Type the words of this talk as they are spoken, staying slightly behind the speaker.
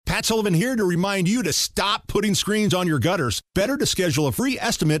Matt Sullivan here to remind you to stop putting screens on your gutters. Better to schedule a free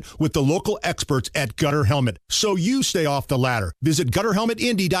estimate with the local experts at Gutter Helmet so you stay off the ladder. Visit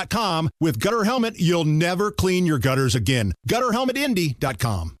GutterHelmetIndy.com. With Gutter Helmet, you'll never clean your gutters again.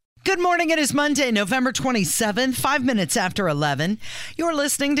 GutterHelmetIndy.com. Good morning. It is Monday, November 27th, 5 minutes after 11. You're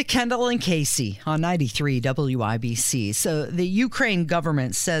listening to Kendall and Casey on 93 WIBC. So the Ukraine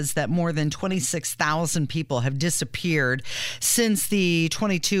government says that more than 26,000 people have disappeared since the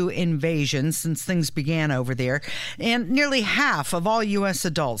 22 invasion, since things began over there. And nearly half of all U.S.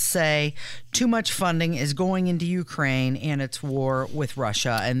 adults say too much funding is going into Ukraine and its war with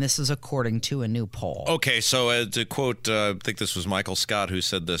Russia. And this is according to a new poll. Okay, so to quote, I think this was Michael Scott who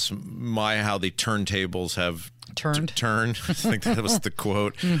said this, how the turntables have turned. I think that was the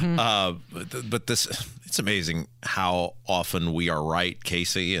quote. Mm-hmm. But it's amazing how often we are right,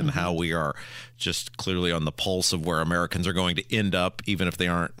 Casey, and how we are just clearly on the pulse of where Americans are going to end up, even if they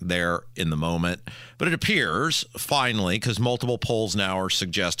aren't there in the moment. But it appears, finally, because multiple polls now are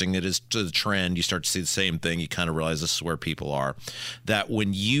suggesting it is to the trend, you start to see the same thing, you kind of realize this is where people are, that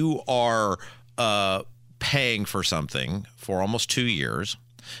when you are paying for something for almost 2 years,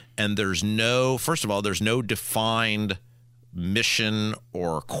 and there's no defined mission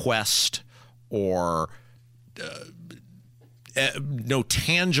or quest or no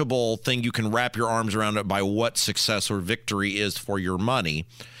tangible thing you can wrap your arms around it by what success or victory is for your money,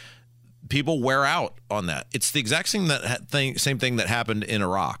 people wear out on that. It's the exact same thing that happened in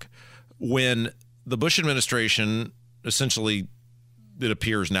Iraq when the Bush administration essentially, it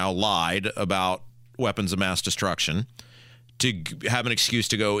appears now, lied about weapons of mass destruction to have an excuse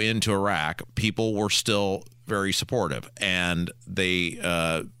to go into Iraq. People were still very supportive, and they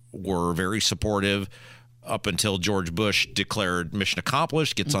were very supportive up until George Bush declared mission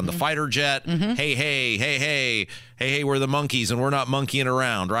accomplished, gets on the fighter jet. Hey, we're the monkeys and we're not monkeying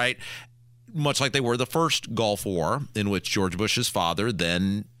around, right? Much like they were the first Gulf War, in which George Bush's father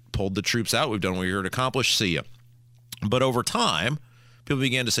then pulled the troops out. We've done what we're here to accomplish. See ya. But over time, people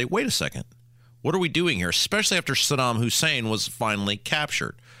began to say, wait a second. What are we doing here? Especially after Saddam Hussein was finally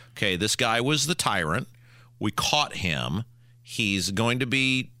captured. Okay, this guy was the tyrant. We caught him. He's going to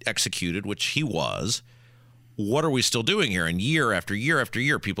be executed, which he was. What are we still doing here? And year after year after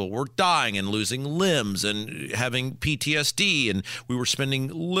year, people were dying and losing limbs and having PTSD. And we were spending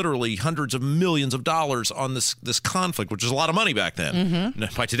literally hundreds of millions of dollars on this conflict, which was a lot of money back then.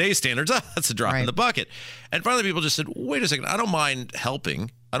 By today's standards, that's a drop in the bucket. And finally, people just said, wait a second, I don't mind helping.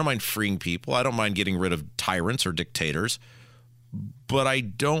 I don't mind freeing people. I don't mind getting rid of tyrants or dictators. But I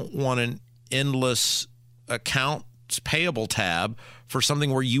don't want an endless accounts payable tab for something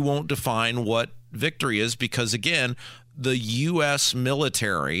where you won't define what victory is, because again, the U.S.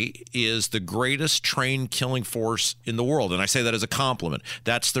 military is the greatest trained killing force in the world. And I say that as a compliment.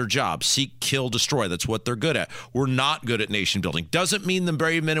 That's their job. Seek, kill, destroy. That's what they're good at. We're not good at nation building. Doesn't mean the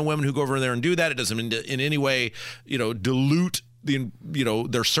brave men and women who go over there and do that. It doesn't mean to in any way, dilute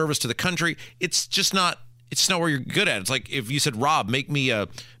their service to the country. It's just not where you're good at. It's like if you said, Rob, make me a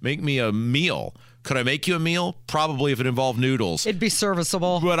meal. Could I make you a meal? Probably, if it involved noodles. It'd be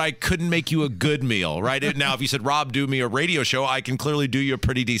serviceable. But I couldn't make you a good meal, right? Now, if you said, Rob, do me a radio show, I can clearly do you a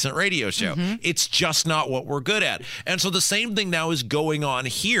pretty decent radio show. It's just not what we're good at. And so the same thing now is going on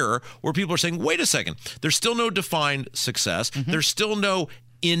here, where people are saying, wait a second, there's still no defined success. There's still no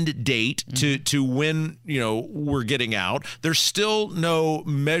end date to when we're getting out. There's still no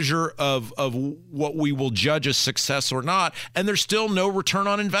measure of what we will judge as success or not, and there's still no return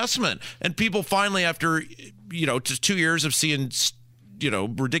on investment. And people finally, after just 2 years of seeing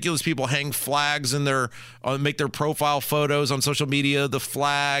ridiculous people hang flags in make their profile photos on social media, the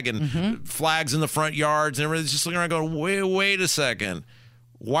flag and flags in the front yards, and everybody's just looking around going, wait a second.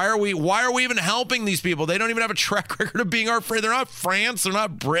 Why are we even helping these people? They don't even have a track record of being our friend. They're not France. They're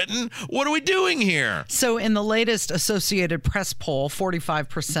not Britain. What are we doing here? So in the latest Associated Press poll,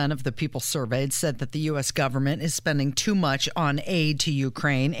 45% of the people surveyed said that the U.S. government is spending too much on aid to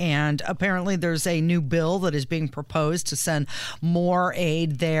Ukraine. And apparently there's a new bill that is being proposed to send more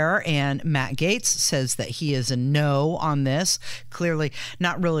aid there. And Matt Gaetz says that he is a no on this. Clearly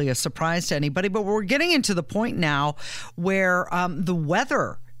not really a surprise to anybody. But we're getting into the point now where the weather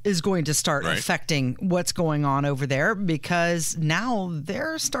is going to start affecting what's going on over there, because now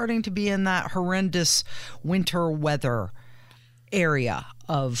they're starting to be in that horrendous winter weather area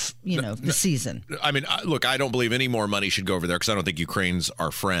of, the season. I mean, look, I don't believe any more money should go over there because I don't think Ukraine's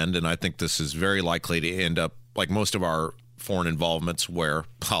our friend. And I think this is very likely to end up like most of our foreign involvements where,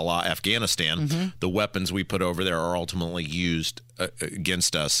 a la Afghanistan, the weapons we put over there are ultimately used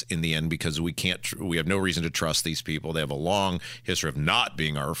against us in the end because we have no reason to trust these people. They have a long history of not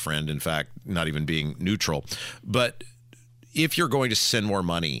being our friend, in fact, not even being neutral. But if you're going to send more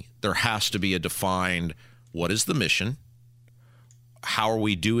money, there has to be a defined, what is the mission? How are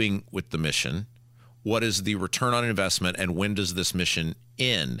we doing with the mission? What is the return on investment, and when does this mission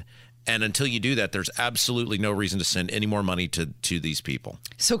end? And until you do that, there's absolutely no reason to send any more money to these people.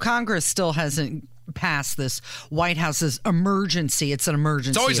 So Congress still hasn't passed this White House's emergency. It's an emergency.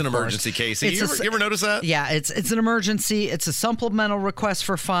 It's always an emergency, Casey. You ever notice that? Yeah, it's an emergency. It's a supplemental request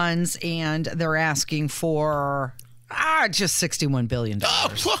for funds, and they're asking for just $61 billion.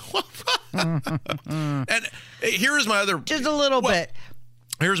 And here's my other... Just a little bit.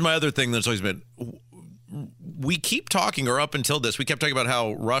 Here's my other thing that's always been... We keep talking, or up until this, we kept talking about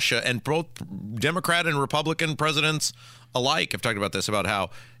how Russia, and both Democrat and Republican presidents alike have talked about this, about how,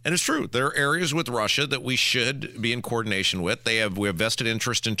 and it's true, there are areas with Russia that we should be in coordination with. We have vested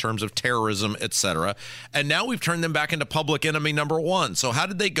interest in terms of terrorism, etc. And now we've turned them back into public enemy number one. So how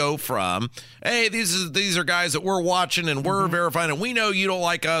did they go from, hey, these are guys that we're watching and we're verifying, and we know you don't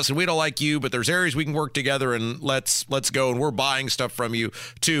like us and we don't like you, but there's areas we can work together and let's go, and we're buying stuff from you,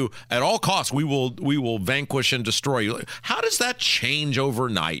 to at all costs we will vanquish and destroy you. How does that change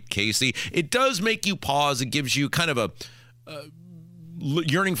overnight, Casey? It does make you pause. It gives you kind of a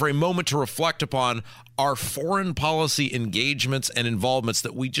yearning for a moment to reflect upon our foreign policy engagements and involvements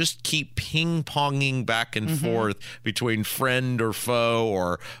that we just keep ping-ponging back and forth between friend or foe,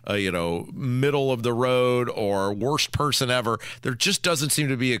 or middle of the road, or worst person ever. There just doesn't seem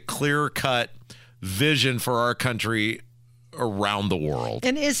to be a clear-cut vision for our country around the world.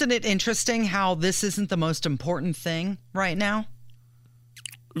 And isn't it interesting how this isn't the most important thing right now?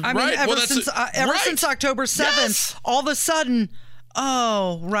 I mean, ever since October 7th, all of a sudden,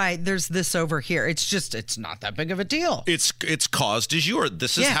 there's this over here. It's not that big of a deal. It's cause du jour.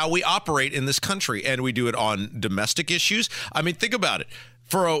 This is how we operate in this country, and we do it on domestic issues. I mean, think about it.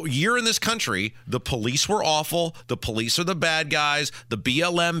 For a year in this country, the police were awful. The police are the bad guys. The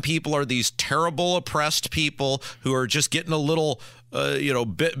BLM people are these terrible, oppressed people who are just getting a little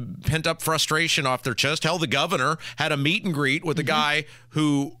pent up frustration off their chest. Hell, the governor had a meet and greet with a guy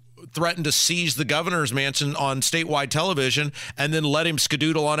who threatened to seize the governor's mansion on statewide television, and then let him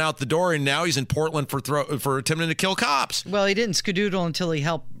skedoodle on out the door. And now he's in Portland for attempting to kill cops. Well, he didn't skedoodle until he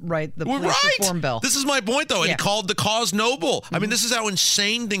helped write the police reform bill. This is my point, though. And he called the cause noble. I mean, this is how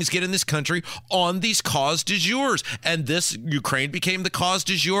insane things get in this country on these cause du jours. And this Ukraine became the cause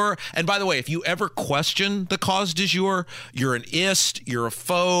du jour. And by the way, if you ever question the cause du jour, you're an ist, you're a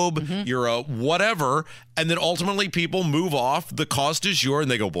phobe, you're a whatever. And then ultimately people move off the cause du jour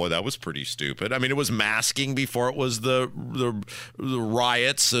and they go, boy, that was pretty stupid. I mean, it was masking before it was the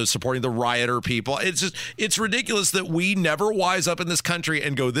riots, supporting the rioter people. It's ridiculous that we never wise up in this country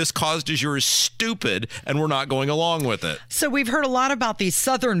and go, this cause du jour is stupid, and we're not going along with it. So we've heard a lot about the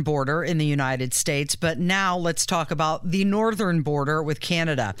southern border in the United States, but now let's talk about the northern border with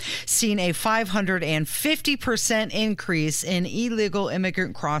Canada. Seen a 550% increase in illegal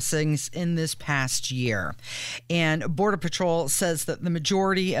immigrant crossings in this past year. And Border Patrol says that the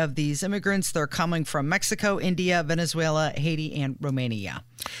majority of these immigrants, they're coming from Mexico, India, Venezuela, Haiti, and Romania.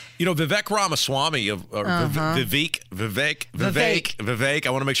 You know, Vivek Ramaswamy, Vivek, I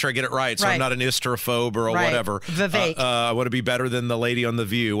want to make sure I get it right, so I'm not an istrophobe or whatever. Vivek. I want to be better than the lady on The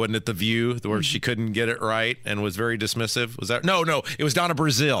View. Wasn't it The View, where she couldn't get it right and was very dismissive? Was that? No, it was Donna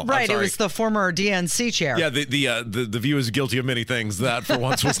Brazile. Right, it was the former DNC chair. Yeah, the View is guilty of many things. That, for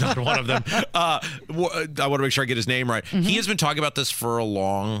once, was not one of them. I want to make sure I get his name right. He has been talking about this for a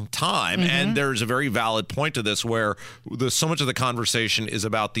long time, and there's a very valid point to this where so much of the conversation is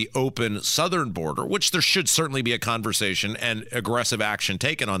about the open southern border, which there should certainly be a conversation and aggressive action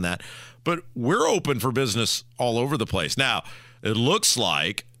taken on that. But we're open for business all over the place. Now, it looks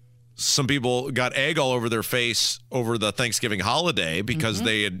like some people got egg all over their face over the Thanksgiving holiday because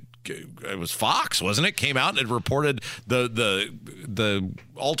it was Fox, wasn't it? Came out and reported the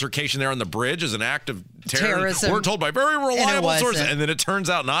altercation there on the bridge as an act of terrorism. We're told by very reliable sources, and then it turns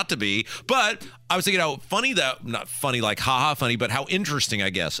out not to be. But I was thinking how funny not funny like haha funny, but how interesting, I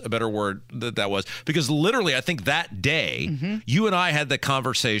guess, a better word that was. Because literally, I think that day, you and I had the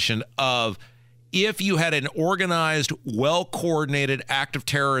conversation of, if you had an organized, well-coordinated act of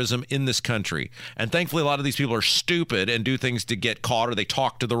terrorism in this country, and thankfully a lot of these people are stupid and do things to get caught, or they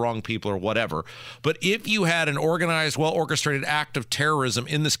talk to the wrong people or whatever, but if you had an organized, well-orchestrated act of terrorism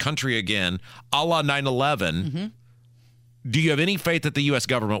in this country again, a la 9/11, do you have any faith that the U.S.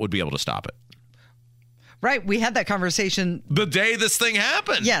 government would be able to stop it? Right. We had that conversation the day this thing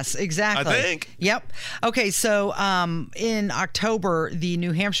happened. Yes, exactly. I think. Yep. Okay. So in October, the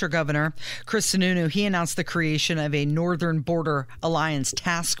New Hampshire governor, Chris Sununu, he announced the creation of a Northern Border Alliance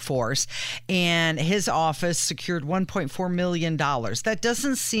task force, and his office secured $1.4 million. That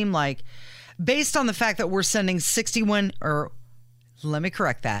doesn't seem like, based on the fact that we're sending 61 or let me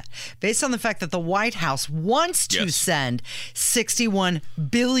correct that. Based on the fact that the White House wants to send $61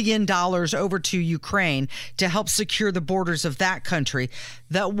 billion over to Ukraine to help secure the borders of that country,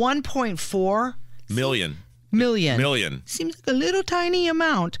 that 1.4 million seems like a little tiny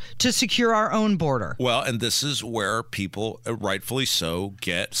amount to secure our own border. Well, and this is where people, rightfully so,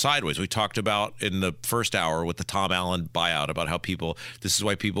 get sideways. We talked about in the first hour with the Tom Allen buyout about how this is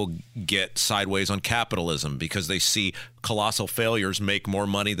why people get sideways on capitalism, because they see colossal failures make more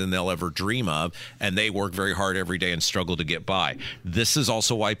money than they'll ever dream of, and they work very hard every day and struggle to get by. This is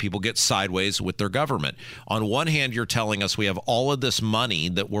also why people get sideways with their government. On one hand, you're telling us we have all of this money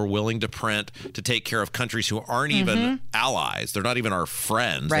that we're willing to print to take care of countries who aren't even allies. They're not even our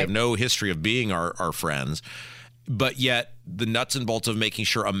friends. Right. They have no history of being our friends. But yet the nuts and bolts of making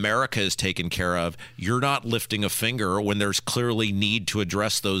sure America is taken care of, you're not lifting a finger when there's clearly need to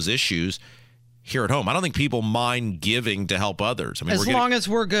address those issues here at home. I don't think people mind giving to help others. I mean, as long as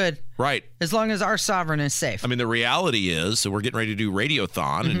we're good. Right. As long as our sovereign is safe. I mean, the reality is that we're getting ready to do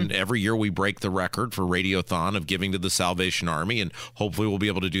Radiothon, and every year we break the record for Radiothon of giving to the Salvation Army, and hopefully we'll be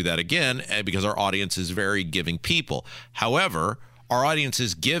able to do that again because our audience is very giving people. However, our audience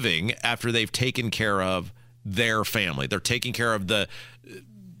is giving after they've taken care of their family. They're taking care of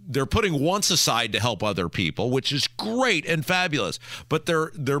they're putting once aside to help other people, which is great and fabulous. But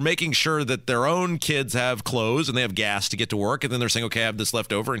they're making sure that their own kids have clothes and they have gas to get to work. And then they're saying, okay, I have this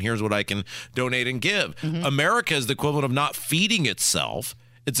left over and here's what I can donate and give. America is the equivalent of not feeding itself.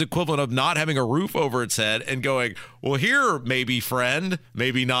 It's equivalent of not having a roof over its head and going, well, here, maybe friend,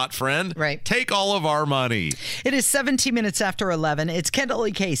 maybe not friend. Right. Take all of our money. It is 17 minutes after 11. It's Kendall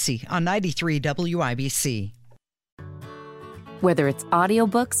and Casey on 93 WIBC. Whether it's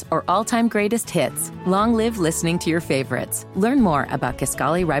audiobooks or all-time greatest hits, long live listening to your favorites. Learn more about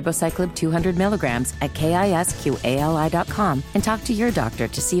Kisqali Ribociclib 200 milligrams at KISQALI.com and talk to your doctor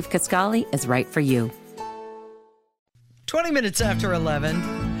to see if Kisqali is right for you. 20 minutes after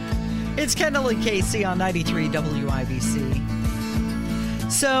 11. It's Kendall and Casey on 93 WIBC.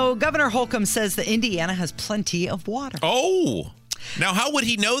 So Governor Holcomb says that Indiana has plenty of water. Oh, now, how would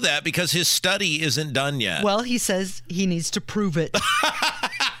he know that? Because his study isn't done yet. Well, he says he needs to prove it.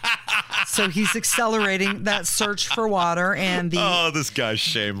 So he's accelerating that search for water, and this guy's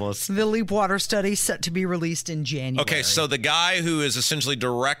shameless. The LEAP water study set to be released in January. Okay, so the guy who is essentially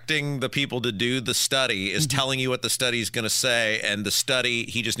directing the people to do the study is telling you what the study is going to say, and the study,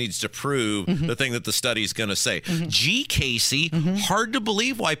 he just needs to prove the thing that the study is going to say. Gee, Casey, hard to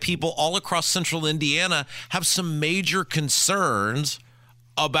believe why people all across central Indiana have some major concerns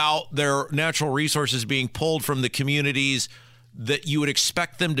about their natural resources being pulled from the communities that you would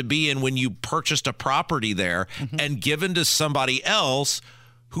expect them to be in when you purchased a property there and given to somebody else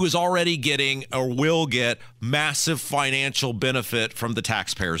who is already getting or will get massive financial benefit from the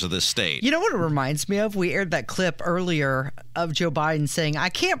taxpayers of this state. You know what it reminds me of? We aired that clip earlier of Joe Biden saying, I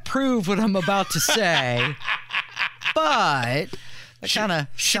can't prove what I'm about to say, but that kind of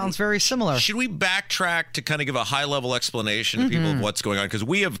sounds very similar. Should we backtrack to kind of give a high-level explanation to people of what's going on? Because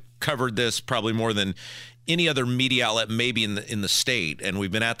we have covered this probably more than any other media outlet maybe in the state, and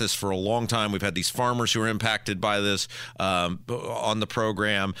we've been at this for a long time. We've had these farmers who are impacted by this on the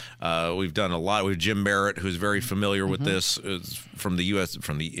program. We've done a lot. We have Jim Merritt, who's very familiar with this from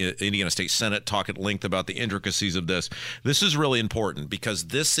the Indiana State Senate, talk at length about the intricacies of this. This is really important because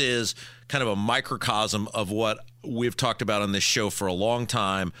this is kind of a microcosm of what we've talked about on this show for a long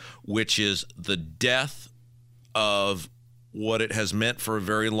time, which is the death of what it has meant for a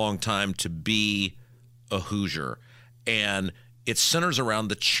very long time to be a Hoosier. And it centers around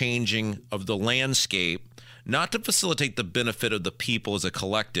the changing of the landscape, not to facilitate the benefit of the people as a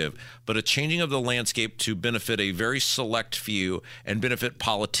collective, but a changing of the landscape to benefit a very select few and benefit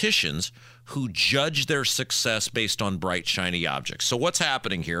politicians who judge their success based on bright, shiny objects. So what's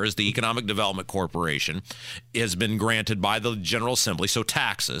happening here is the Economic Development Corporation has been granted by the General Assembly, so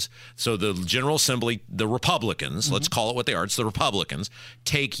taxes. So the General Assembly, the Republicans, let's call it what they are, it's the Republicans,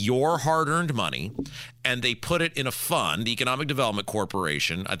 take your hard-earned money and they put it in a fund, the Economic Development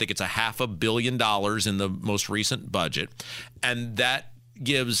Corporation. I think it's $500 million in the most recent budget, and that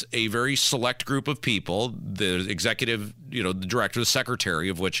gives a very select group of people, the executive, the director, the secretary,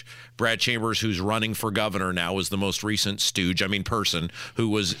 of which Brad Chambers, who's running for governor now, is the most recent person who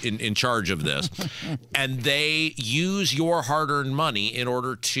was in charge of this. And they use your hard-earned money in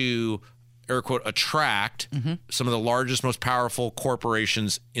order to, air quote, attract some of the largest, most powerful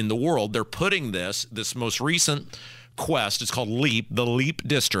corporations in the world. They're putting this most recent quest, it's called LEAP, the LEAP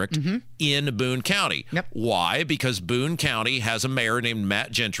district, in Boone County. Yep. Why? Because Boone County has a mayor named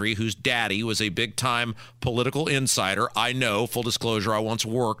Matt Gentry, whose daddy was a big-time political insider. I know, full disclosure, I once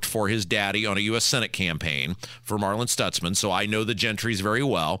worked for his daddy on a U.S. Senate campaign for Marlin Stutzman, so I know the Gentrys very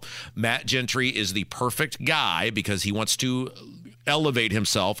well. Matt Gentry is the perfect guy because he wants to elevate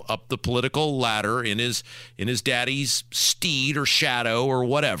himself up the political ladder in his daddy's steed or shadow or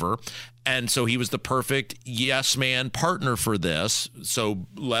whatever. And so he was the perfect yes man partner for this. So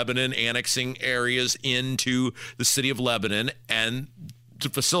Lebanon annexing areas into the city of Lebanon and to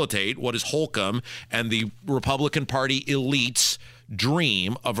facilitate what is Holcomb and the Republican Party elites'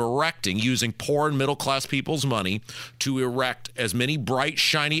 dream of using poor and middle class people's money to erect as many bright,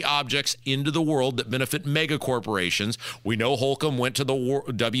 shiny objects into the world that benefit mega corporations. We know Holcomb went to the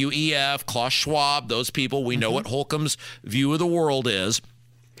WEF, Klaus Schwab, those people. We know what Holcomb's view of the world is.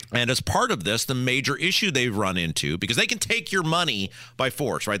 And as part of this, the major issue they've run into, because they can take your money by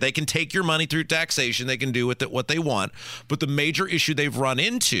force, right? They can take your money through taxation. They can do with it what they want. But the major issue they've run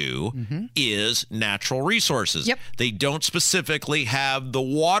into is natural resources. Yep. They don't specifically have the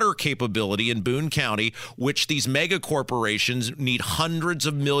water capability in Boone County, which these mega corporations need hundreds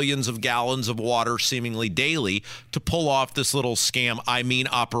of millions of gallons of water seemingly daily to pull off this little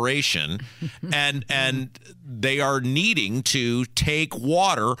operation. and they are needing to take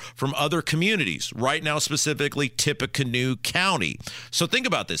water from other communities, right now specifically Tippecanoe County. So think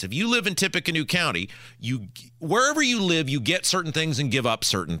about this. If you live in Tippecanoe County, wherever you live, you get certain things and give up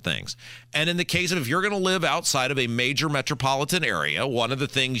certain things. And in the case of if you're going to live outside of a major metropolitan area, one of the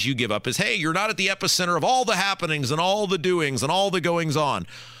things you give up is, hey, you're not at the epicenter of all the happenings and all the doings and all the goings on.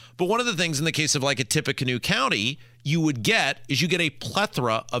 But one of the things in the case of like a Tippecanoe County you would get is you get a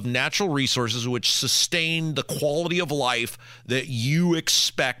plethora of natural resources which sustain the quality of life that you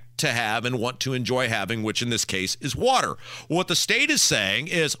expect to have and want to enjoy having, which in this case is water. What the state is saying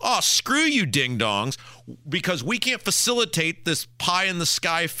is, screw you ding-dongs, because we can't facilitate this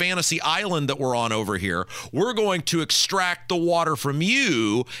pie-in-the-sky fantasy island that we're on over here. We're going to extract the water from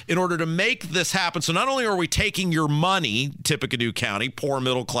you in order to make this happen. So not only are we taking your money, Tippecanoe County, poor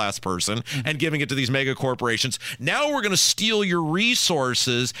middle-class person, and giving it to these mega corporations, now we're going to steal your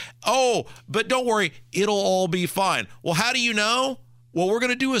resources. Oh, but don't worry, it'll all be fine. Well, how do you know? Well, we're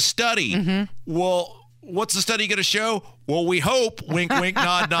going to do a study. Well, what's the study going to show? Well, we hope, wink, wink,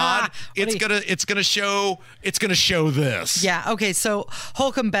 nod, nod. It's going to show this. Yeah. Okay. So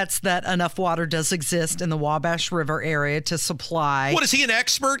Holcomb bets that enough water does exist in the Wabash River area to supply. What is he, an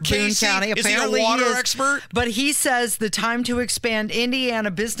expert? Boone Casey? County. Is he Apparently a water expert? But he says the time to expand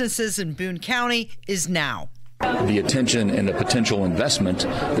Indiana businesses in Boone County is now. The attention and the potential investment,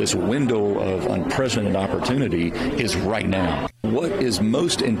 this window of unprecedented opportunity is right now. What is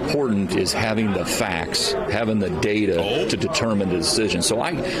most important is having the facts, having the data to determine the decision. So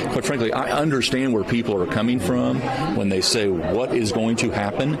quite frankly, I understand where people are coming from when they say, what is going to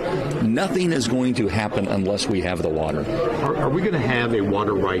happen? Nothing is going to happen unless we have the water. Are we going to have a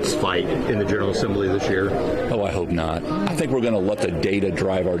water rights fight in the General Assembly this year? Oh, I hope not. I think we're going to let the data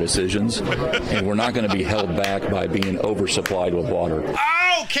drive our decisions, and we're not going to be held back by being oversupplied with water.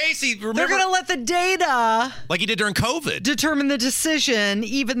 Oh, Casey, remember? They're going to let the data, like you did during COVID, determine the decision,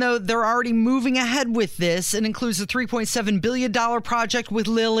 even though they're already moving ahead with this. It includes a $3.7 billion project with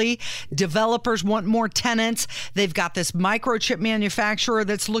Lilly. Developers want more tenants. They've got this microchip manufacturer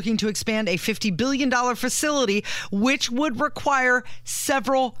that's looking to expand a $50 billion facility, which would require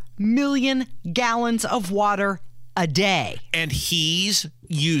several million gallons of water a day. And he's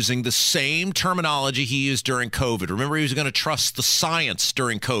using the same terminology he used during COVID. Remember, he was going to trust the science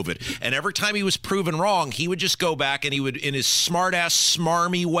during COVID. And every time he was proven wrong, he would just go back and he would, in his smart-ass,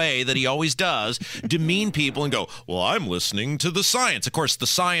 smarmy way that he always does, demean people and go, well, I'm listening to the science. Of course, the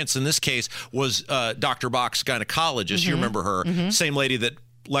science in this case was Dr. Bach's gynecologist. You remember her. Same lady that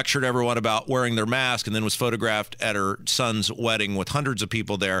lectured everyone about wearing their mask and then was photographed at her son's wedding with hundreds of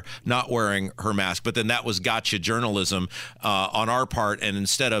people there not wearing her mask. But then that was gotcha journalism on our part. And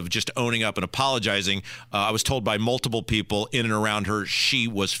instead of just owning up and apologizing, I was told by multiple people in and around her, she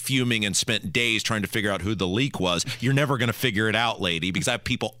was fuming and spent days trying to figure out who the leak was. You're never going to figure it out, lady, because I have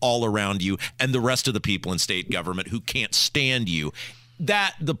people all around you and the rest of the people in state government who can't stand you.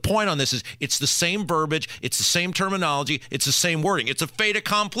 that the point on this is it's the same verbiage, it's the same terminology, it's the same wording. It's a fait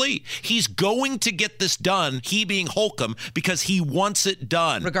accompli. He's going to get this done, he being Holcomb, because he wants it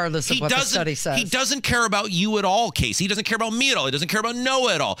done. Regardless of what the study says. He doesn't care about you at all, Casey. He doesn't care about me at all. He doesn't care about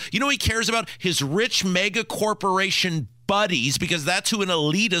Noah at all. You know, he cares about his rich mega corporation buddies, because that's who an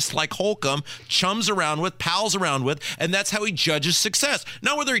elitist like Holcomb chums around with, pals around with, and that's how he judges success.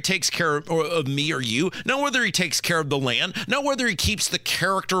 Not whether he takes care of me or you, not whether he takes care of the land, not whether he keeps the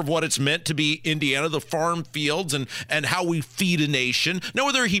character of what it's meant to be Indiana, the farm fields and how we feed a nation, not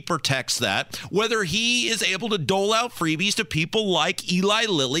whether he protects that, whether he is able to dole out freebies to people like Eli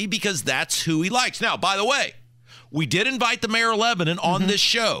Lilly, because that's who he likes. Now, by the way, we did invite the mayor of Lebanon on this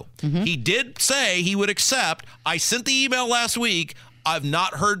show. He did say he would accept. I sent the email last week. I've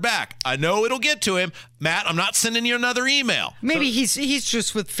not heard back. I know it'll get to him. Matt, I'm not sending you another email. Maybe he's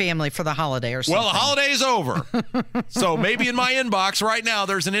just with family for the holiday or something. Well, the holiday's over. So maybe in my inbox right now,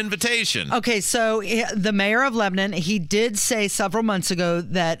 there's an invitation. Okay, so the mayor of Lebanon, he did say several months ago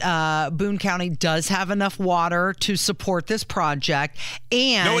that Boone County does have enough water to support this project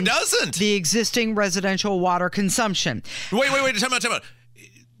and no, it doesn't. The existing residential water consumption. Wait. Time out.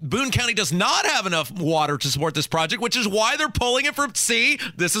 Boone County does not have enough water to support this project, which is why they're pulling it from. See,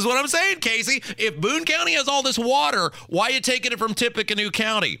 this is what I'm saying, Casey. If Boone County has all this water, why are you taking it from Tippecanoe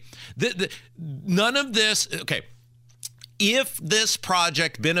County? None of this. Okay, if this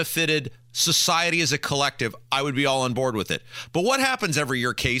project benefited society as a collective, I would be all on board with it. But what happens every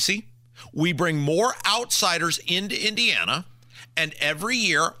year, Casey? We bring more outsiders into Indiana, and every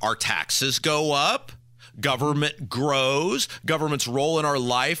year our taxes go up. Government grows. Government's role in our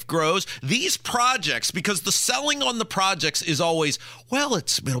life grows. These projects, because the selling on the projects is always, well,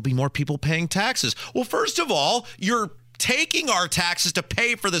 it'll be more people paying taxes. Well, first of all, you're taking our taxes to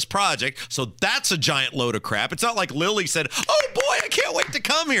pay for this project, so that's a giant load of crap. It's not like Lilly said, oh boy, I can't wait to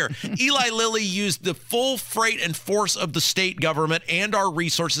come here. Eli Lilly used the full freight and force of the state government and our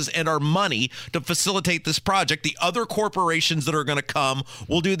resources and our money to facilitate this project. The other corporations that are going to come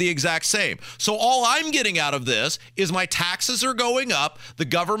will do the exact same. So all I'm getting out of this is my taxes are going up, the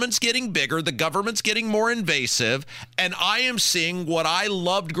government's getting bigger, the government's getting more invasive, and I am seeing what I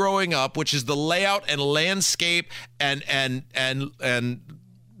loved growing up, which is the layout and landscape and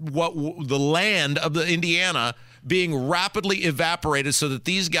what the land of the Indiana being rapidly evaporated so that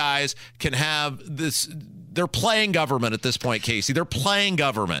these guys can have this. They're playing government at this point, Casey. They're playing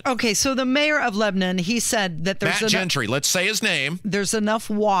government. Okay, so the mayor of Lebanon, he said that there's Matt Gentry, let's say his name. There's enough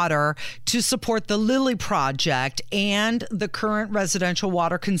water to support the Lilly project and the current residential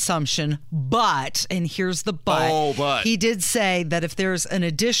water consumption. But, and here's the but, he did say that if there's an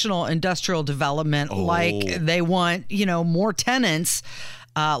additional industrial development, like they want, more tenants,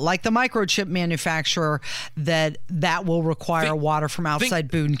 like the microchip manufacturer, that will require water from outside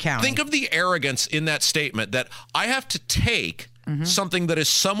Boone County. Think of the arrogance in that statement that I have to take something that is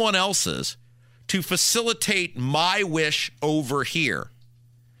someone else's to facilitate my wish over here.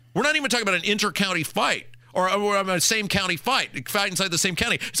 We're not even talking about an inter-county fight or a same county fight inside the same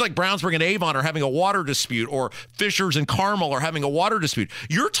county. It's like Brownsburg and Avon are having a water dispute, or Fishers and Carmel are having a water dispute.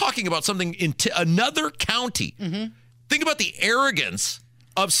 You're talking about something in another county. Think about the arrogance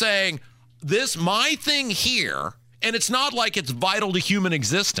of saying, this, my thing here, and it's not like it's vital to human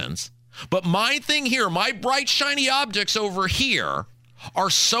existence, but my thing here, my bright, shiny objects over here are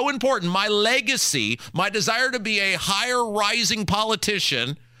so important. My legacy, my desire to be a higher rising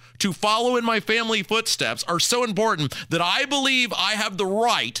politician, to follow in my family footsteps, are so important that I believe I have the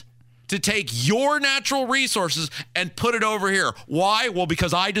right to take your natural resources and put it over here. Why? Well,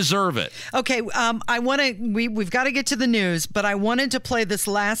 because I deserve it. Okay, we've got to get to the news, but I wanted to play this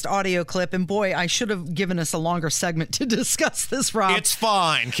last audio clip, and boy, I should have given us a longer segment to discuss this, Rob. It's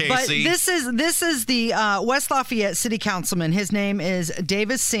fine, Casey. But this is the West Lafayette City Councilman. His name is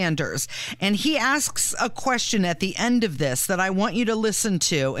Davis Sanders, and he asks a question at the end of this that I want you to listen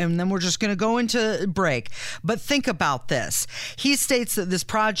to, and then we're just going to go into break. But think about this. He states that this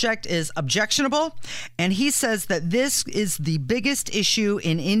project is objectionable, and he says that this is the biggest issue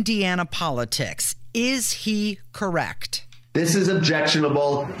in Indiana politics. Is he correct? This is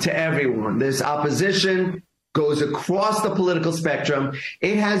objectionable to everyone. This opposition goes across the political spectrum.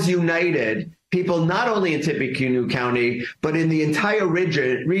 It has united people not only in Tippecanoe County, but in the entire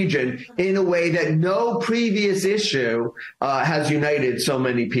region in a way that no previous issue has united so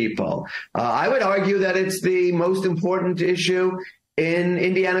many people. I would argue that it's the most important issue in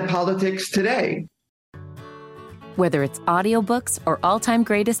Indiana politics today. Whether it's audiobooks or all-time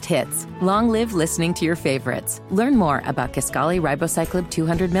greatest hits, long live listening to your favorites. Learn more about Kisqali Ribociclib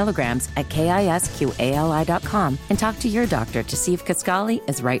 200 milligrams at KISQALI.com and talk to your doctor to see if Kisqali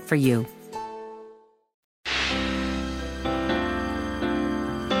is right for you.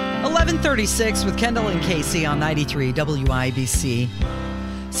 11:36 with Kendall and Casey on 93 WIBC.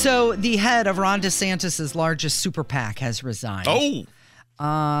 So the head of Ron DeSantis' largest super PAC has resigned. Oh.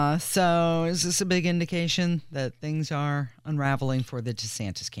 So is this a big indication that things are unraveling for the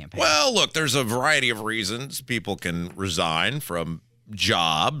DeSantis campaign? Well, look, there's a variety of reasons people can resign from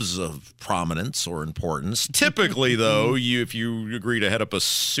jobs of prominence or importance. Typically, though, if you agree to head up a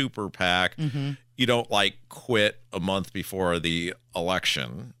super PAC, you don't quit a month before the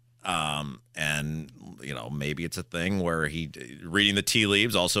election. And maybe it's a thing where reading the tea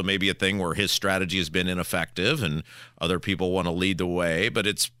leaves, also maybe a thing where his strategy has been ineffective and other people want to lead the way, but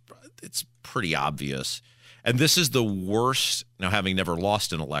it's pretty obvious. And this is the worst. Now, having never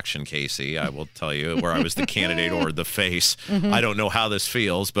lost an election, Casey, I will tell you, where I was the candidate or the face, I don't know how this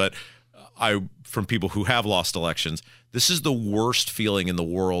feels, but from people who have lost elections, this is the worst feeling in the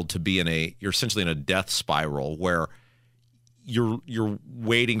world to be you're essentially in a death spiral where you're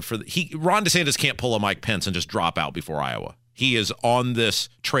waiting for Ron DeSantis can't pull a Mike Pence and just drop out before Iowa. He is on this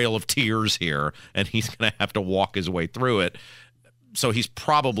trail of tears here, and he's going to have to walk his way through it. So he's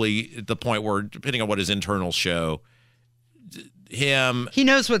probably at the point where, depending on what his internals show, he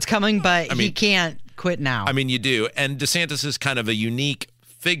knows what's coming, but he can't quit now. I mean, you do. And DeSantis is kind of a unique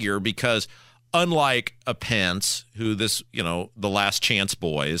figure because unlike a Pence, who the last chance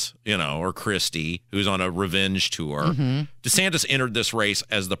boys, or Christie, who's on a revenge tour, DeSantis entered this race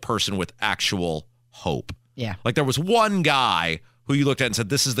as the person with actual hope. Yeah. There was one guy who you looked at and said,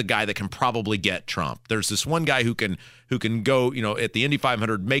 this is the guy that can probably get Trump. There's this one guy who can go, at the Indy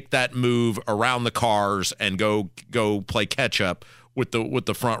 500, make that move around the cars and go play catch up with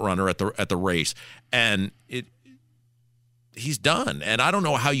the front runner at the race. And he's done. And I don't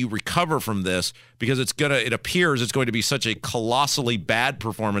know how you recover from this because it appears it's going to be such a colossally bad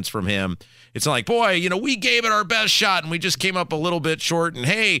performance from him. It's not like, boy, we gave it our best shot and we just came up a little bit short and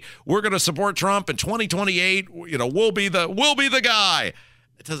hey, we're going to support Trump in 2028. We'll be the guy.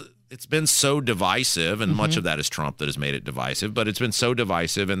 It's been so divisive, and much of that is Trump that has made it divisive, but it's been so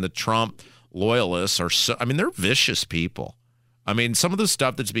divisive, and the Trump loyalists they're vicious people. Some of the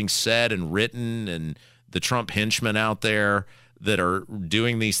stuff that's being said and written and the Trump henchmen out there that are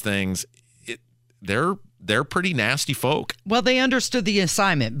doing these things, they're pretty nasty folk. Well, they understood the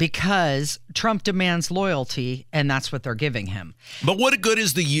assignment because Trump demands loyalty, and that's what they're giving him. But what good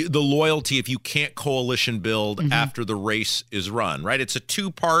is the loyalty if you can't coalition build after the race is run, right? It's a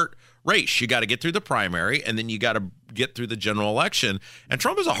two-part race. You got to get through the primary, and then you got to get through the general election. And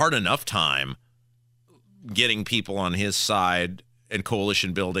Trump has a hard enough time getting people on his side and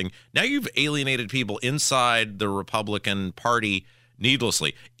coalition building. Now you've alienated people inside the Republican Party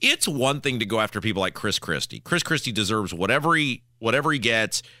needlessly. It's one thing to go after people like Chris Christie. Chris Christie deserves whatever he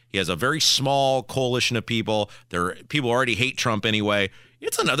gets. He has a very small coalition of people. People already hate Trump anyway.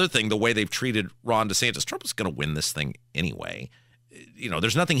 It's another thing the way they've treated Ron DeSantis. Trump is going to win this thing anyway.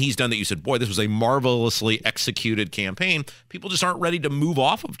 There's nothing he's done that you said, boy, this was a marvelously executed campaign. People just aren't ready to move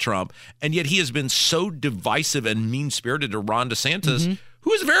off of Trump. And yet he has been so divisive and mean-spirited to Ron DeSantis,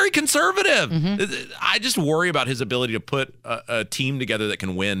 who is very conservative. I just worry about his ability to put a team together that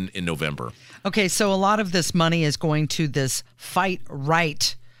can win in November. Okay, so a lot of this money is going to this Fight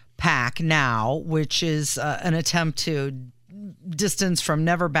Right PAC now, which is an attempt to distance from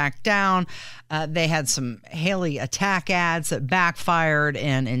Never Back Down. They had some Haley attack ads that backfired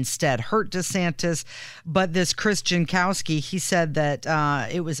and instead hurt DeSantis. But this Chris Jankowski, he said that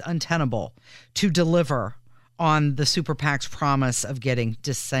it was untenable to deliver on the Super PAC's promise of getting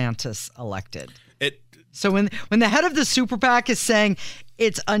DeSantis elected. So when the head of the Super PAC is saying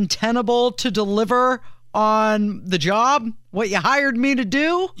it's untenable to deliver on the job, what you hired me to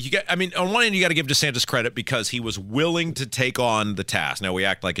do. On one end, you got to give DeSantis credit because he was willing to take on the task. Now we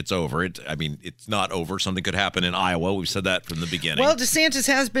act like it's over. It's not over. Something could happen in Iowa. We've said that from the beginning. Well, DeSantis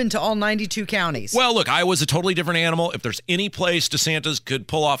has been to all 92 counties. Well, look, Iowa's a totally different animal. If there's any place DeSantis could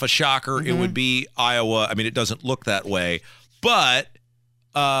pull off a shocker, it would be Iowa. It doesn't look that way, but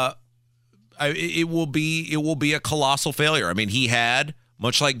it will be a colossal failure. He had,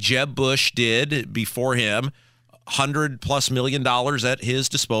 much like Jeb Bush did before him, $100+ million at his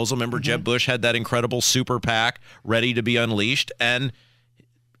disposal. Remember, Jeb Bush had that incredible super PAC ready to be unleashed, and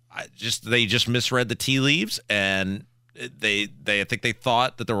they just misread the tea leaves, and I think they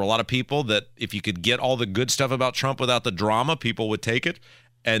thought that there were a lot of people that if you could get all the good stuff about Trump without the drama, people would take it,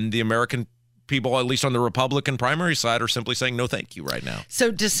 and the American people, at least on the Republican primary side, are simply saying no thank you right now.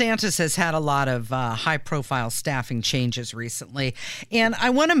 So DeSantis has had a lot of high-profile staffing changes recently. And I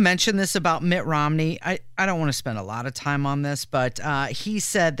want to mention this about Mitt Romney. I don't want to spend a lot of time on this, but he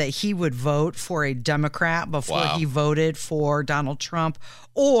said that he would vote for a Democrat before he voted for Donald Trump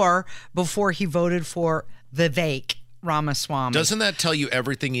or before he voted for Vivek Ramaswamy. Doesn't that tell you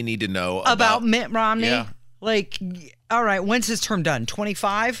everything you need to know about Mitt Romney? Yeah. Like, all right, when's his term done?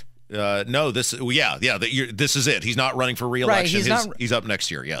 25? No, this is it. He's not running for re-election. Right, he's up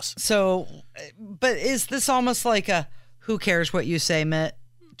next year, yes. So, but is this almost like a, who cares what you say, Mitt?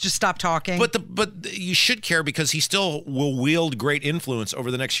 Just stop talking. But you should care because he still will wield great influence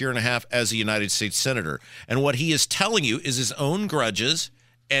over the next year and a half as a United States senator. And what he is telling you is his own grudges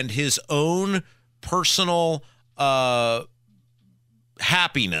and his own personal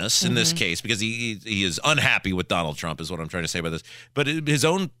happiness in this case, because he is unhappy with Donald Trump is what I'm trying to say by this. But his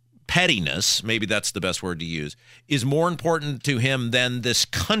own pettiness, maybe that's the best word to use, is more important to him than this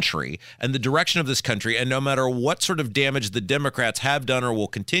country and the direction of this country. And no matter what sort of damage the Democrats have done or will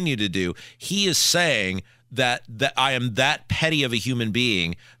continue to do, he is saying that I am that petty of a human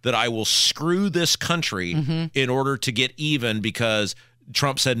being that I will screw this country in order to get even because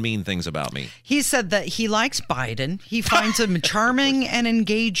Trump said mean things about me. He said that he likes Biden. He finds him charming and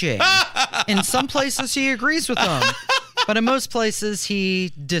engaging. In some places, he agrees with him. But in most places,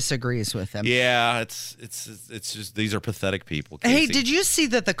 he disagrees with him. Yeah, it's just these are pathetic people, Casey. Hey, did you see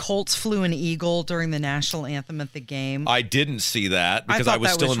that the Colts flew an eagle during the national anthem at the game? I didn't see that because I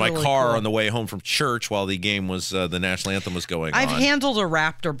was still in my car on the way home from church while the game was the national anthem was going on. I've handled a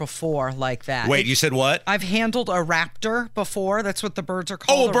raptor before like that. Wait, you said what? I've handled a raptor before. That's what the birds are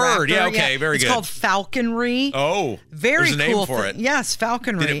called. Oh, a bird. Raptor. Yeah, okay, very good. It's called falconry. Oh, very there's a name cool for it. Yes,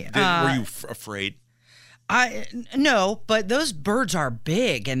 falconry. Were you afraid? No, but those birds are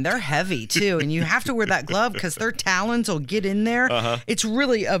big and they're heavy too, and you have to wear that glove because their talons will get in there. It's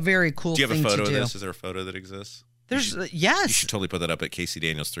really a very cool thing to do. Do you have a photo of this? Is there a photo that exists? Yes. You should totally put that up at Casey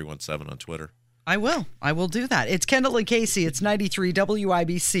Daniels 317 on Twitter. I will do that. It's Kendall and Casey. It's 93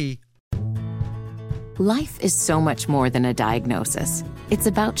 WIBC. Life is so much more than a diagnosis. It's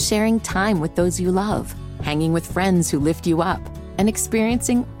about sharing time with those you love, hanging with friends who lift you up, and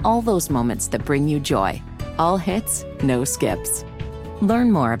experiencing all those moments that bring you joy. All hits, no skips.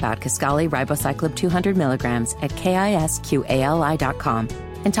 Learn more about Kisqali Ribociclib 200 milligrams at KISQALI.com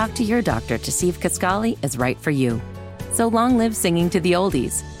and talk to your doctor to see if Kisqali is right for you. So long live singing to the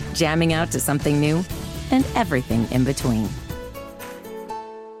oldies, jamming out to something new, and everything in between.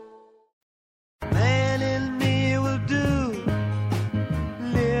 Man in me will do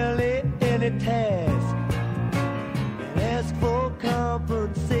nearly any task and ask for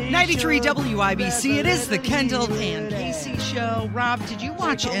compensation. 93 WIBC. It is the Kendall and Casey show. Rob, did you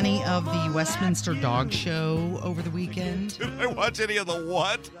watch any of the Westminster Dog Show over the weekend? Did I watch any of the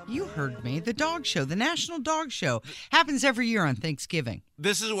what? You heard me. The dog show, the National Dog Show. Happens every year on Thanksgiving.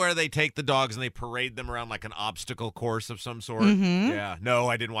 This is where they take the dogs and they parade them around like an obstacle course of some sort. Yeah. No,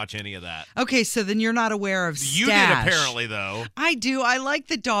 I didn't watch any of that. Okay, so then you're not aware of Stash. You did apparently, though. I do. I like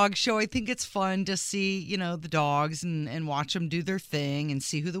the dog show. I think it's fun to see, the dogs and watch them do their thing and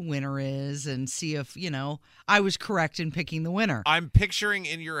see who the winner is and see if, I was correct in picking the winner. I'm picturing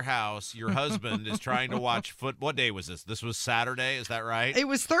in your house, your husband is trying to watch What day was this? This was Saturday, is that right? It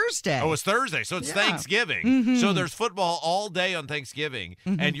was Thursday. Oh, it was Thursday, so it's Thanksgiving. So there's football all day on Thanksgiving,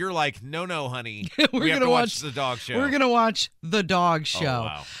 and you're like, no, honey, we have to watch the dog show. We're going to watch the dog show.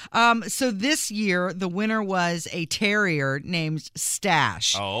 Oh, wow. So this year, the winner was a terrier named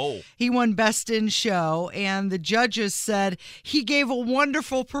Stash. Oh. He won Best in Show, and the judges said he gave a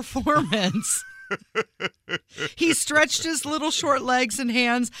wonderful performance. He stretched his little short legs and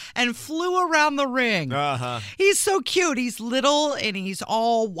hands and flew around the ring. He's so cute. He's little and he's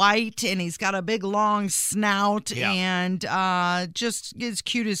all white and he's got a big long snout and just as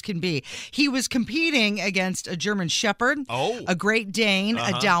cute as can be. He was competing against a German Shepherd, a Great Dane,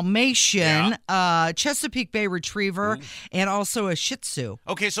 a Dalmatian, a Chesapeake Bay Retriever, and also a Shih Tzu.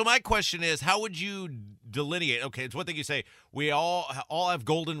 Okay, so my question is, how would you delineate? Okay, it's one thing you say, we all have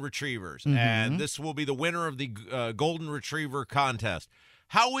golden retrievers, and this will be the winner of the golden retriever contest.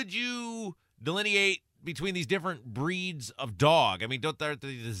 How would you delineate between these different breeds of dog? I mean, don't they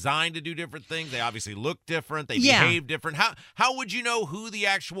designed to do different things? They obviously look different. They behave different. How would you know who the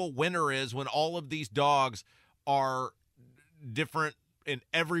actual winner is when all of these dogs are different in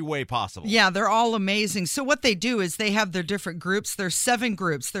every way possible. Yeah, they're all amazing. So what they do is they have their different groups. There's 7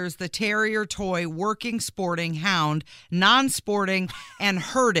 groups. There's the terrier, toy, working, sporting, hound, non-sporting, and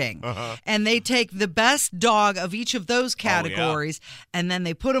herding. And they take the best dog of each of those categories, and then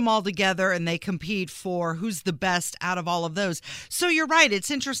they put them all together, and they compete for who's the best out of all of those. So you're right.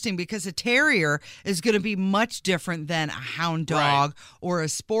 It's interesting because a terrier is going to be much different than a hound dog or a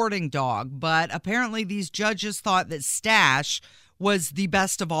sporting dog. But apparently these judges thought that Stash was the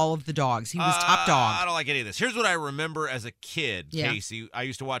best of all of the dogs. He was top dog. I don't like any of this. Here's what I remember as a kid, Casey. I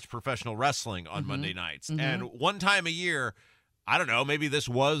used to watch professional wrestling on Monday nights. And one time a year, I don't know, maybe this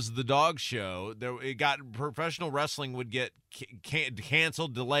was the dog show. Professional wrestling would get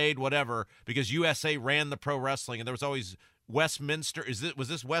canceled, delayed, whatever, because USA ran the pro wrestling, and there was always Westminster. Was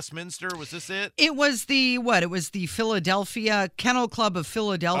this Westminster? Was this it? It was the Philadelphia Kennel Club of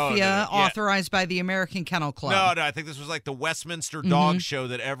Philadelphia, authorized by the American Kennel Club. No, I think this was like the Westminster Dog Show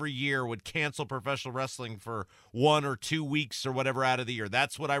that every year would cancel professional wrestling for 1 or 2 weeks or whatever out of the year.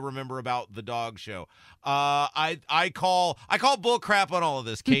 That's what I remember about the dog show. I call bull crap on all of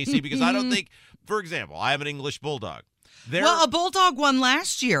this, Casey, because I don't think, for example, I have an English bulldog. Well, a bulldog won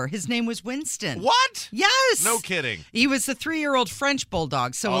last year. His name was Winston. What? Yes. No kidding. He was a 3-year-old French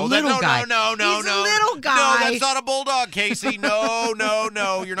bulldog, so a little guy. No. He's a little guy. No, that's not a bulldog, Casey. No.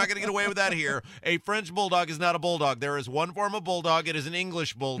 You're not going to get away with that here. A French bulldog is not a bulldog. There is one form of bulldog. It is an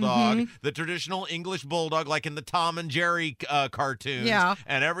English bulldog, the traditional English bulldog, like in the Tom and Jerry cartoons. Yeah.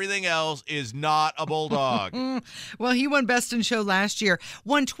 And everything else is not a bulldog. Well, he won Best in Show last year.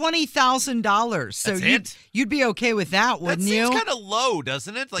 Won $20,000. So you'd be okay with that, wouldn't you? That seems kind of low,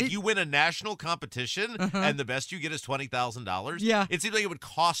 doesn't it? Like you win a national competition and the best you get is $20,000. Yeah. It seems like it would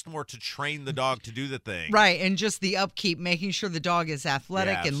cost more to train the dog to do the thing. Right, and just the upkeep, making sure the dog is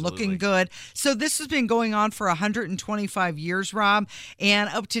athletic and looking good. So this has been going on for 125 years, Rob, and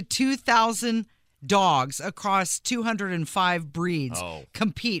up to 2,000 dogs across 205 breeds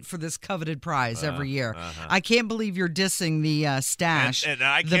compete for this coveted prize every year. I can't believe you're dissing the Stash, and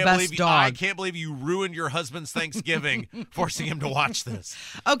I the can't best believe dog. I can't believe you ruined your husband's Thanksgiving forcing him to watch this.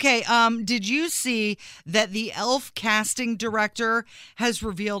 Okay, did you see that the Elf casting director has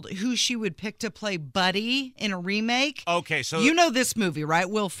revealed who she would pick to play Buddy in a remake? Okay, so you know this movie, right?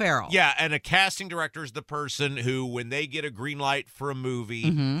 Will Ferrell. Yeah, and a casting director is the person who, when they get a green light for a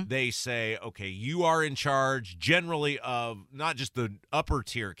movie, they say, okay, you are in charge generally of not just the upper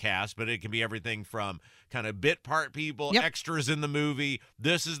tier cast, but it can be everything from kind of bit part people, extras in the movie.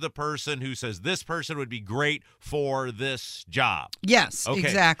 This is the person who says this person would be great for this job. Yes,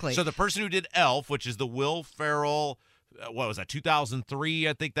 exactly. So the person who did Elf, which is the Will Ferrell, what was that, 2003,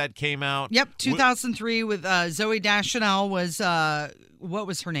 I think that came out? Yep, 2003 with Zooey Deschanel was, what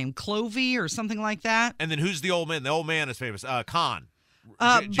was her name, Clovey or something like that? And then who's the old man? The old man is famous, Khan.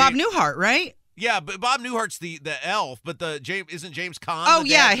 Bob Newhart, right? Yeah, but Bob Newhart's the elf, but isn't James Caan? Oh, the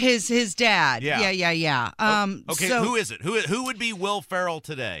yeah, dad? his dad. Yeah. Okay, so, who is it? Who would be Will Ferrell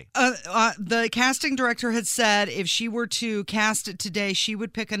today? The casting director had said if she were to cast it today, she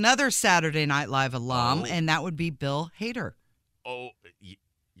would pick another Saturday Night Live alum, and that would be Bill Hader. Oh,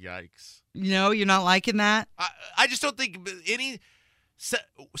 yikes. No, you're not liking that? I just don't think any...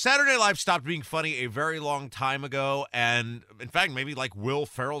 Saturday Night Live stopped being funny a very long time ago, and in fact, maybe like Will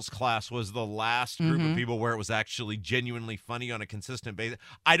Ferrell's class was the last group of people where it was actually genuinely funny on a consistent basis.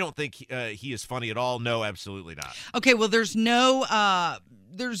 I don't think he is funny at all. No, absolutely not. Okay, well, there's no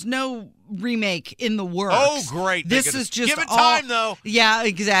remake in the works. Oh, great! This is just give it time, though. Yeah,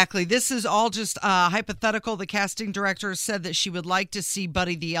 exactly. This is all just hypothetical. The casting director said that she would like to see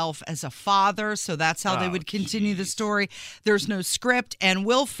Buddy the Elf as a father, so that's how they would continue the story. There's no script, and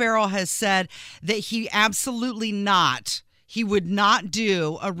Will Ferrell has said that he absolutely not. He would not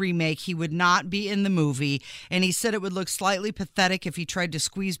do a remake. He would not be in the movie. And he said it would look slightly pathetic if he tried to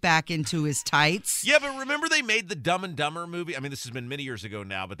squeeze back into his tights. Yeah, but remember they made the Dumb and Dumber movie? I mean, this has been many years ago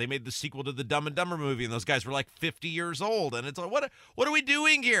now, but they made the sequel to the Dumb and Dumber movie, and those guys were like 50 years old. And it's like, what are we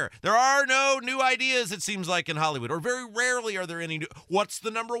doing here? There are no new ideas, it seems like, in Hollywood. Or very rarely are there any new... What's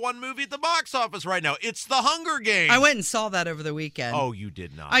the #1 movie at the box office right now? It's The Hunger Games. I went and saw that over the weekend. Oh, you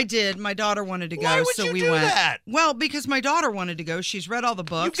did not? I did. My daughter wanted to go, Why would so you we do went. That? Well, because my daughter wanted to go. She's read all the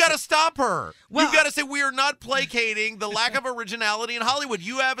books. You've got to stop her. Well, You've got to say we are not placating the lack of originality in Hollywood.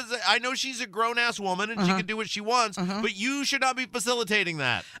 I know she's a grown-ass woman and she can do what she wants, but you should not be facilitating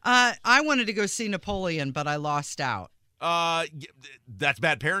that. I wanted to go see Napoleon, but I lost out. That's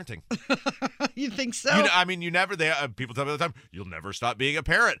bad parenting. You think so? People tell me all the time, you'll never stop being a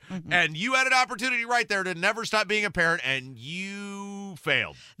parent. And you had an opportunity right there to never stop being a parent, and you Who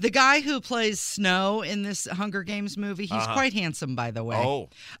failed? The guy who plays Snow in this Hunger Games movie, he's quite handsome, by the way. Oh.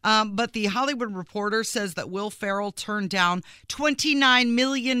 But the Hollywood Reporter says that Will Ferrell turned down $29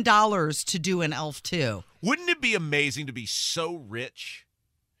 million to do an Elf 2. Wouldn't it be amazing to be so rich?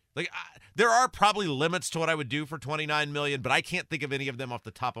 Like, there are probably limits to what I would do for $29 million, but I can't think of any of them off the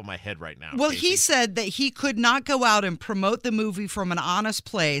top of my head right now. Well, Casey. he said that he could not go out and promote the movie from an honest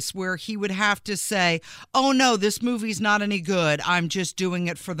place where he would have to say, oh, no, this movie's not any good. I'm just doing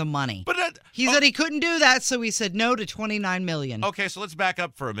it for the money. But he said he couldn't do that, so he said no to $29 million. Okay, so let's back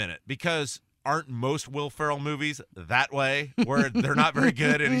up for a minute, because aren't most Will Ferrell movies that way, where they're not very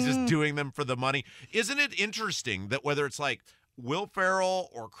good and he's just doing them for the money? Isn't it interesting that whether it's like Will Ferrell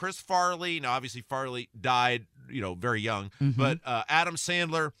or Chris Farley, now obviously Farley died, very young, but Adam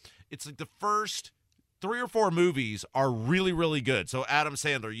Sandler, it's like the first 3 or 4 movies are really, really good. So Adam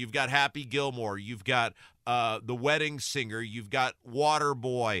Sandler, you've got Happy Gilmore, you've got The Wedding Singer, you've got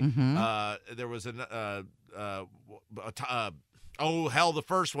Waterboy, there was the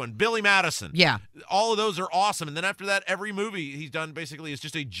first one, Billy Madison. Yeah. All of those are awesome. And then after that, every movie he's done basically is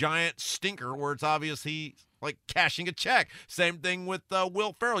just a giant stinker where it's obvious he like cashing a check. Same thing with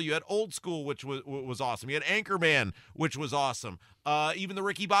Will Ferrell. You had Old School, which was awesome. You had Anchorman, which was awesome. Even the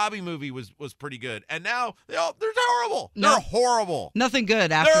Ricky Bobby movie was pretty good. And now they're horrible. They're horrible. Nothing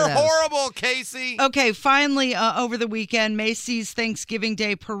good after that. They're horrible, Casey. Okay, finally, over the weekend, Macy's Thanksgiving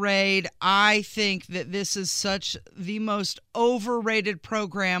Day Parade. I think that this is such the most overrated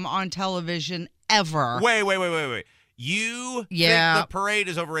program on television ever. Wait. You think the parade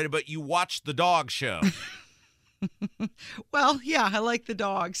is overrated, but you watched the dog show. Well, yeah, I like the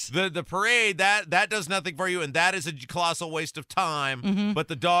dogs. The parade, that does nothing for you, and that is a colossal waste of time. But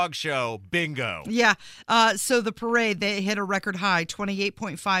the dog show, bingo. Yeah. So the parade, they hit a record high,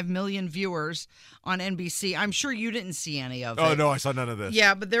 28.5 million viewers on NBC. I'm sure you didn't see any of it. Oh, no, I saw none of this.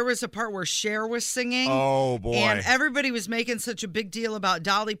 Yeah, but there was a part where Cher was singing. Oh, boy. And everybody was making such a big deal about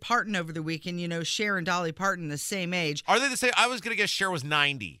Dolly Parton over the weekend. Cher and Dolly Parton the same age. Are they the same? I was going to guess Cher was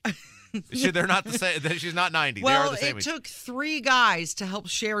 90. They're not the same. She's not 90. Well, they are the same it age. took 3 guys to help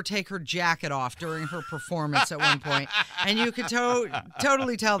Cher take her jacket off during her performance at one point. And you could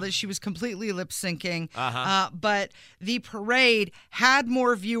totally tell that she was completely lip syncing. But the parade had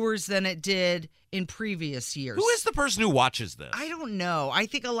more viewers than it did in previous years. Who is the person who watches this? I don't know. I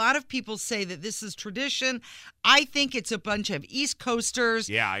think a lot of people say that this is tradition. I think it's a bunch of East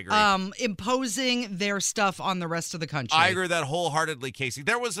Coasters I agree. Imposing their stuff on the rest of the country. I agree with that wholeheartedly, Casey.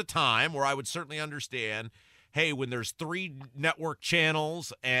 There was a time where I would certainly understand, hey, when there's 3 network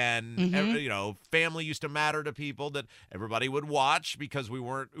channels and, family used to matter to people, that everybody would watch because we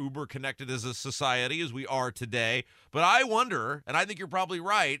weren't uber connected as a society as we are today. But I wonder, and I think you're probably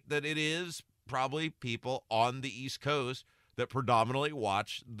right, that it is probably people on the East Coast that predominantly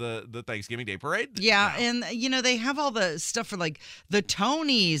watch the Thanksgiving Day Parade. Yeah, now. And they have all the stuff for like the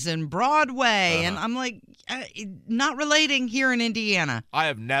Tonys and Broadway, and I'm like, not relating here in Indiana. I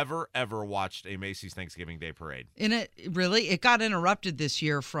have never ever watched a Macy's Thanksgiving Day Parade. It got interrupted this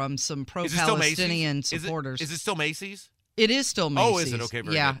year from some pro-Palestinian supporters. Is it still Macy's? It is still Macy's. Oh, is it? Okay,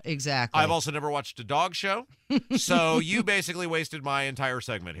 very good. good. Exactly. I've also never watched a dog show, so you basically wasted my entire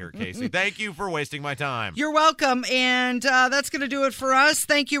segment here, Casey. Thank you for wasting my time. You're welcome, and that's going to do it for us.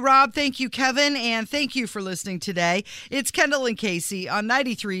 Thank you, Rob. Thank you, Kevin, and thank you for listening today. It's Kendall and Casey on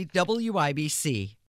 93 WIBC.